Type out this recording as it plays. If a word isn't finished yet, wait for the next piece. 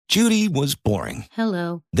Judy was boring.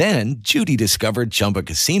 Hello. Then Judy discovered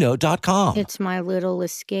ChumbaCasino.com. It's my little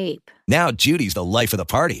escape. Now Judy's the life of the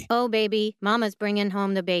party. Oh, baby, mama's bringing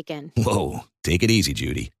home the bacon. Whoa, take it easy,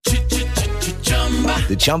 Judy.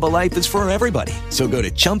 The Chumba life is for everybody. So go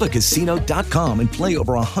to ChumbaCasino.com and play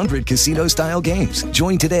over 100 casino-style games.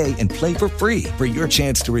 Join today and play for free for your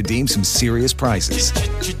chance to redeem some serious prizes.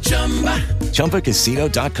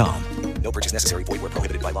 ChumbaCasino.com. No purchase necessary. Void where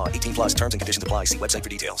prohibited by law. 18 plus terms and conditions apply. See website for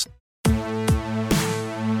details.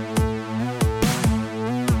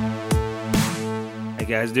 Hey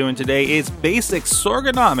guys, doing today is basic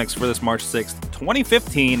Sorganomics for this March 6th,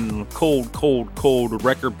 2015. Cold,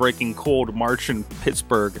 record-breaking cold March in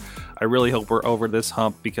Pittsburgh. I really hope we're over this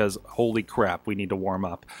hump because holy crap, we need to warm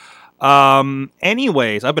up.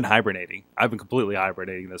 Anyways, I've been hibernating. I've been completely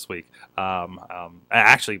hibernating this week.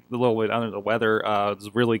 Actually, a little bit under the weather. It's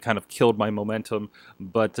really kind of killed my momentum,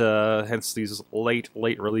 but hence these late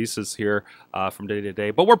releases here from day to day.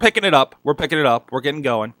 But we're picking it up. We're getting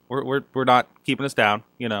going. We're not keeping us down,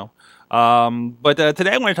 you know. But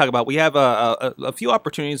today I want to talk about, we have a few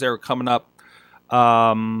opportunities that are coming up.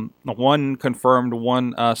 One confirmed,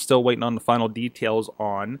 one still waiting on the final details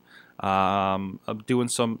on. I'm doing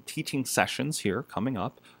some teaching sessions here coming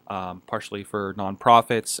up, partially for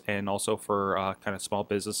nonprofits and also for kind of small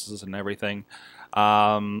businesses and everything.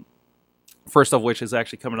 First of which is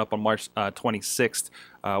actually coming up on March 26th.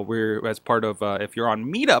 We're as part of, if you're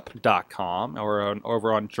on meetup.com or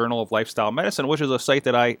over on Journal of Lifestyle Medicine, which is a site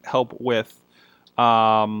that I help with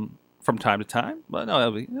from time to time, but no,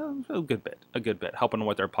 it'll be a good bit, helping them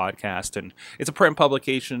with their podcast. And it's a print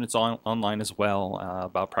publication. It's online as well,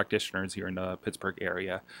 about practitioners here in the Pittsburgh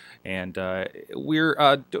area. And we're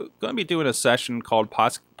going to be doing a session called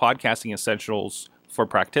Podcasting Essentials for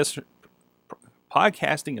Practitioners.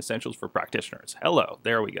 Podcasting Essentials for Practitioners. Hello,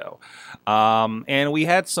 there we go. And we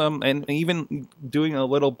had some, and even doing a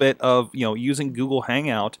little bit of, using Google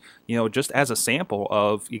Hangout, just as a sample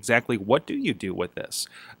of exactly what do you do with this.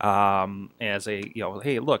 As a,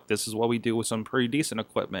 hey, look, this is what we do with some pretty decent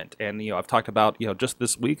equipment. And, I've talked about, just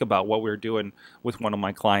this week about what we're doing with one of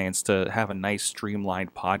my clients to have a nice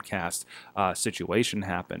streamlined podcast situation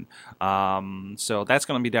happen. So that's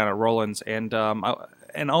going to be down at Roland's.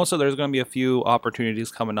 And also, there's going to be a few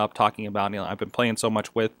opportunities coming up talking about, I've been playing so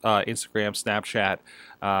much with Instagram, Snapchat,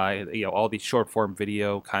 all these short form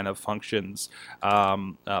video kind of functions.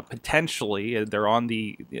 Potentially, they're on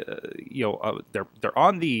the, they're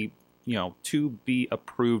on the, to be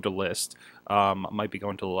approved list. Might be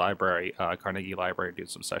going to the library, Carnegie Library, do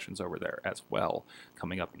some sessions over there as well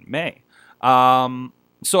coming up in May.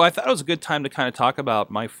 So I thought it was a good time to kind of talk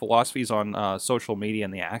about my philosophies on social media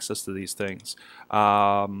and the access to these things.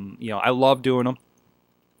 I love doing them.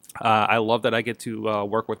 I love that I get to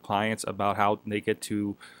work with clients about how they get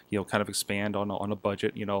to, kind of expand on a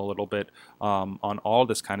budget, a little bit on all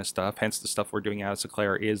this kind of stuff. Hence, the stuff we're doing out at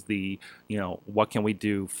Sinclair is the, what can we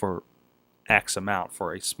do for X amount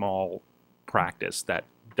for a small practice that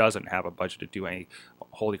doesn't have a budget to do any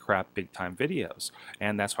holy crap big time videos.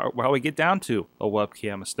 And that's how we get down to a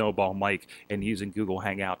webcam, a snowball mic, and using Google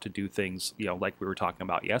Hangout to do things, like we were talking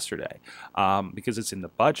about yesterday, because it's in the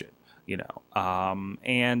budget,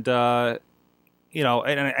 and I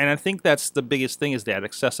think that's the biggest thing, is that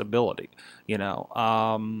accessibility.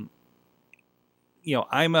 I'm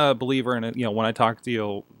a believer in it. When I talk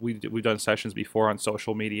to we've done sessions before on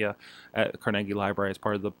social media at Carnegie Library as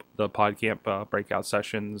part of the PodCamp breakout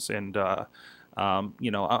sessions, and I'm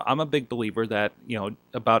a big believer that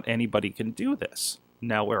about anybody can do this.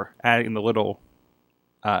 Now we're adding the little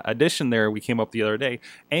addition there we came up the other day.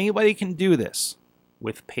 Anybody can do this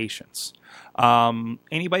with patience.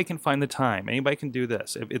 Anybody can find the time. Anybody can do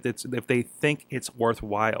this if they think it's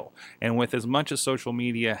worthwhile. And with as much as social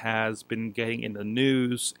media has been getting in the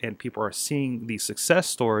news and people are seeing these success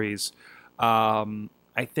stories, I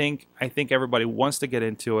think everybody wants to get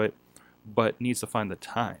into it, but needs to find the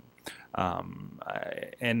time.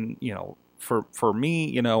 For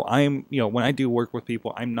me, I'm, when I do work with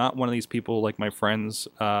people, I'm not one of these people like my friends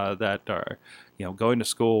that are, going to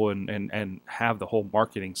school and have the whole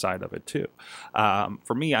marketing side of it too.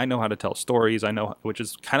 For me, I know how to tell stories. I know, which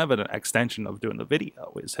is kind of an extension of doing the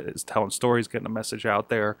video, is telling stories, getting a message out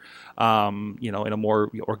there, in a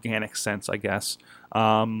more organic sense, I guess.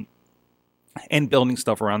 And building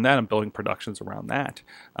stuff around that and building productions around that,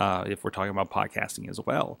 if we're talking about podcasting as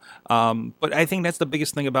well. But I think that's the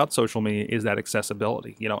biggest thing about social media, is that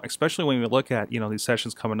accessibility, especially when we look at, these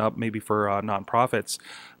sessions coming up maybe for nonprofits.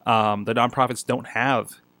 The nonprofits don't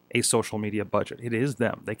have a social media budget. It is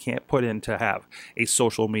them. They can't put in to have a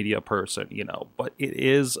social media person, but it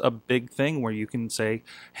is a big thing where you can say,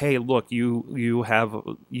 hey, look, you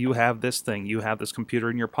have this thing, you have this computer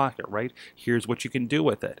in your pocket, right? Here's what you can do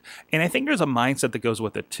with it. And I think there's a mindset that goes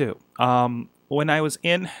with it too. When I was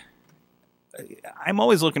I'm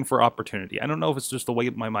always looking for opportunity. I don't know if it's just the way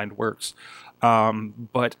my mind works,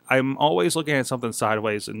 but I'm always looking at something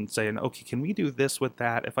sideways and saying, okay, can we do this with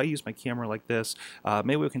that? If I use my camera like this,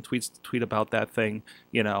 maybe we can tweet about that thing,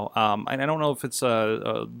 And I don't know if it's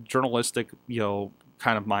a journalistic,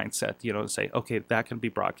 kind of mindset, to say, okay, that can be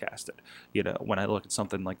broadcasted, when I look at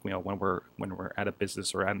something like, when we're at a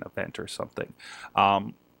business or at an event or something.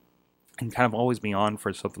 And kind of always be on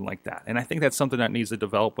for something like that. And I think that's something that needs to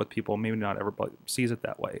develop with people. Maybe not everybody sees it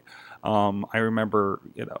that way. I remember,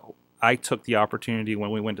 I took the opportunity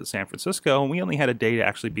when we went to San Francisco, and we only had a day to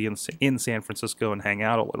actually be in San Francisco and hang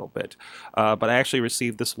out a little bit. But I actually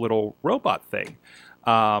received this little robot thing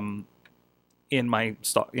in my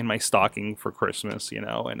stocking for Christmas, and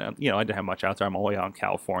I didn't have much out there. I'm all the way out in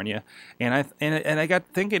California, and I got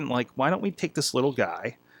thinking, like, why don't we take this little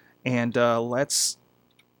guy and let's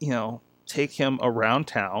take him around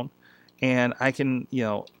town, and I can,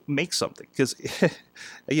 make something, because,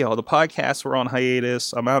 the podcasts were on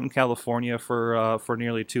hiatus. I'm out in California for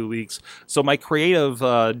nearly 2 weeks. So my creative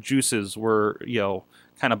juices were,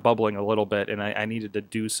 kind of bubbling a little bit, and I needed to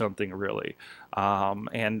do something really.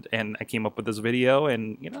 And I came up with this video,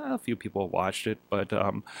 and, a few people watched it, but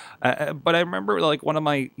I remember, like, one of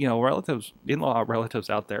my, in-law relatives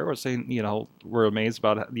out there was saying, were amazed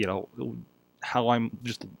about, how I'm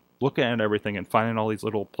just looking at everything and finding all these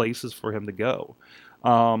little places for him to go.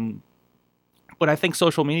 But I think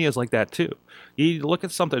social media is like that too. You look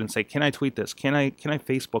at something and say, can I tweet this? Can I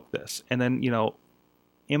Facebook this? And then,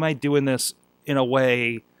 am I doing this in a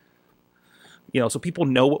way, so people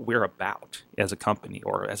know what we're about as a company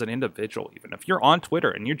or as an individual. Even if you're on Twitter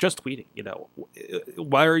and you're just tweeting,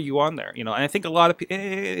 why are you on there? And I think a lot of people,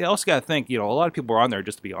 you also got to think, a lot of people are on there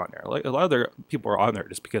just to be on there. Like, a lot of other people are on there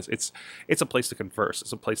just because it's a place to converse.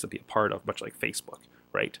 It's a place to be a part of, much like Facebook,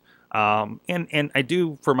 right? And I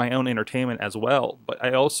do for my own entertainment as well. But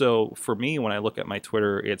I also, for me, when I look at my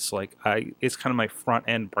Twitter, it's like it's kind of my front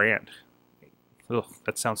end brand. Ugh,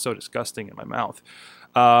 that sounds so disgusting in my mouth.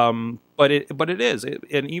 But it is.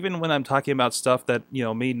 And even when I'm talking about stuff that,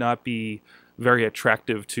 may not be very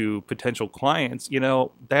attractive to potential clients,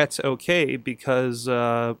 that's okay, because,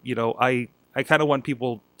 I kind of want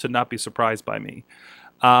people to not be surprised by me.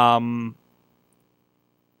 And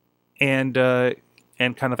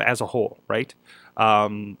kind of as a whole, right?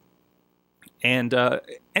 And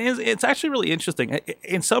it's actually really interesting.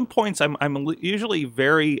 In some points, I'm usually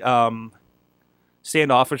very,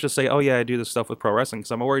 standoffish to say, oh yeah, I do this stuff with pro wrestling,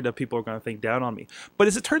 because I'm worried that people are going to think down on me. But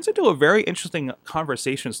as it turns into a very interesting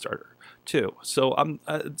conversation starter too. So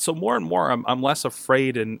so more and more, I'm less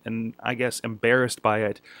afraid and I guess embarrassed by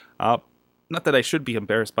it. Not that I should be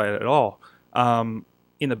embarrassed by it at all.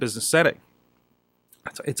 In a business setting,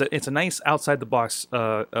 it's a nice outside the box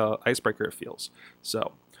icebreaker, it feels.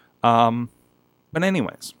 So, but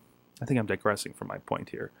anyways, I think I'm digressing from my point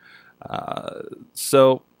here.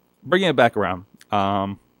 So bringing it back around.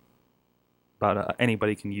 But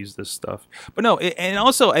anybody can use this stuff. But no, and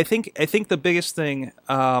also I think the biggest thing,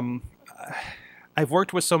 I've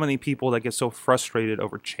worked with so many people that get so frustrated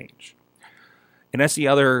over change, and that's the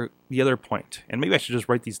other point. And maybe I should just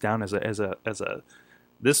write these down as a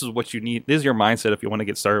this is what you need. This is your mindset if you want to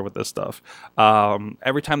get started with this stuff.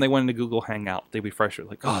 Every time they went into Google Hangout, they'd be frustrated,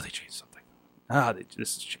 like, oh, they changed something.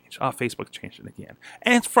 This has changed. Facebook changed it again.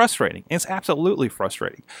 And it's frustrating. It's absolutely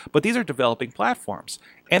frustrating. But these are developing platforms,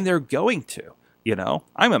 and they're going to.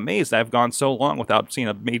 I'm amazed I've gone so long without seeing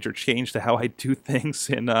a major change to how I do things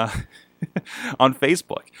in on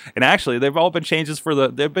Facebook. And actually, they've all been changes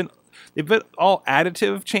they've been all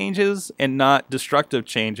additive changes and not destructive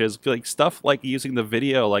changes. Like stuff like using the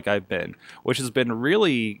video, like I've been, which has been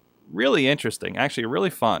really, really interesting. Actually, really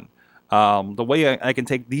fun. The way I can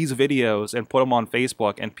take these videos and put them on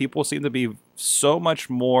Facebook, and people seem to be so much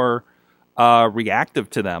more reactive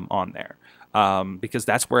to them on there, because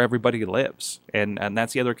that's where everybody lives, and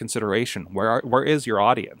that's the other consideration. Where is your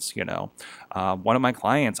audience? One of my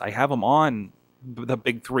clients, I have them on the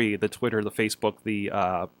big three: the Twitter, the Facebook,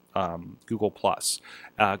 the Google Plus,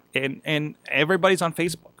 and everybody's on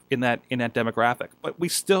Facebook in that demographic, but we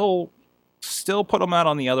still put them out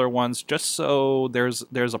on the other ones just so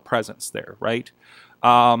there's a presence there, right?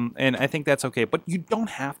 And I think that's okay, but you don't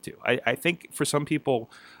have to. I think for some people,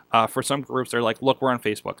 for some groups, they're like, look, we're on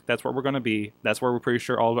Facebook. That's where we're going to be. That's where we're pretty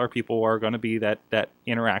sure all of our people are going to be that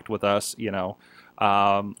interact with us,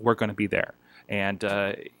 we're going to be there. And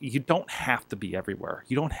you don't have to be everywhere.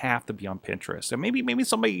 You don't have to be on Pinterest. And maybe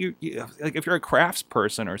somebody, like if you're a crafts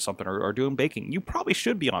person or something, or doing baking, you probably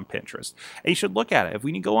should be on Pinterest. And you should look at it. If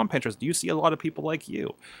when you go on Pinterest, do you see a lot of people like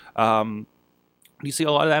you? You see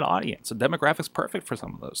a lot of that audience. The demographic's perfect for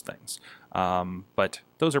some of those things. But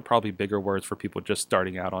those are probably bigger words for people just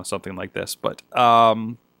starting out on something like this. But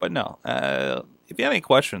no. If you have any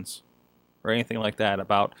questions or anything like that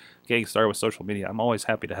about getting started with social media, I'm always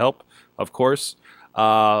happy to help, of course.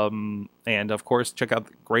 And of course, check out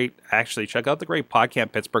the great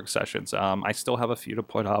Podcast Pittsburgh sessions. I still have a few to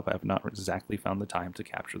put up. I have not exactly found the time to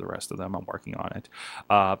capture the rest of them. I'm working on it.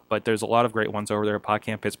 But there's a lot of great ones over there at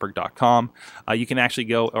podcastpittsburgh.com. You can actually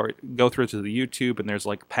go through to the YouTube, and there's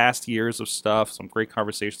like past years of stuff, some great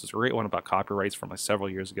conversations. There's a great one about copyrights from like several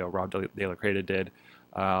years ago. Rob De La Creta did.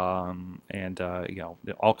 All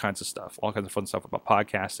kinds of stuff, all kinds of fun stuff about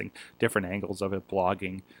podcasting, different angles of it,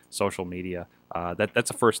 blogging, social media. That's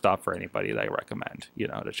a first stop for anybody that I recommend,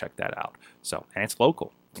 to check that out. So, and it's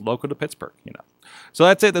local to Pittsburgh, So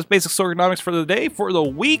that's it. That's basic Sorganomics for the day, for the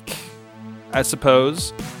week, I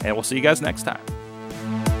suppose. And we'll see you guys next time.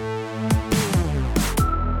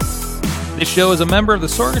 This show is a member of the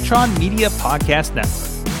Sorgatron Media Podcast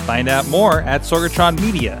Network. Find out more at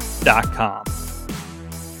sorgatronmedia.com.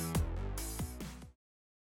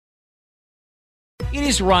 It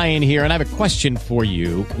is Ryan here, and I have a question for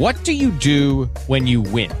you. What do you do when you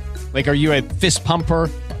win? Like, are you a fist pumper,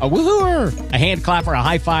 a woo-hooer, a hand clapper, a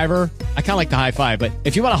high-fiver? I kind of like the high-five, but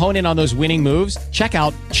if you want to hone in on those winning moves, check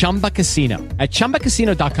out Chumba Casino. At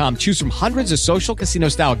ChumbaCasino.com, choose from hundreds of social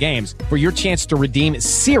casino-style games for your chance to redeem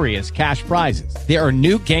serious cash prizes. There are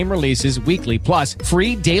new game releases weekly, plus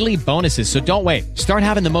free daily bonuses, so don't wait. Start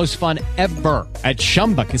having the most fun ever at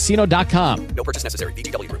ChumbaCasino.com. No purchase necessary.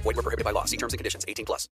 VGW Group. Void where prohibited by law. See terms and conditions. 18+.